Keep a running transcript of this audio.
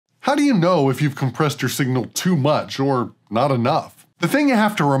How do you know if you've compressed your signal too much or not enough? The thing you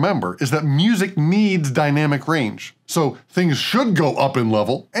have to remember is that music needs dynamic range, so things should go up in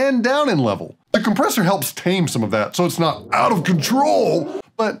level and down in level. The compressor helps tame some of that so it's not out of control,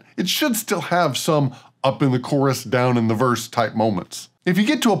 but it should still have some up in the chorus, down in the verse type moments. If you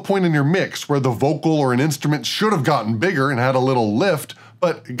get to a point in your mix where the vocal or an instrument should have gotten bigger and had a little lift,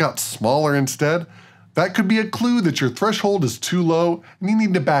 but it got smaller instead, that could be a clue that your threshold is too low and you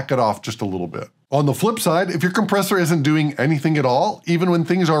need to back it off just a little bit. On the flip side, if your compressor isn't doing anything at all, even when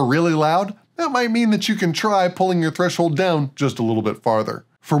things are really loud, that might mean that you can try pulling your threshold down just a little bit farther.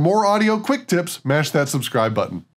 For more audio quick tips, mash that subscribe button.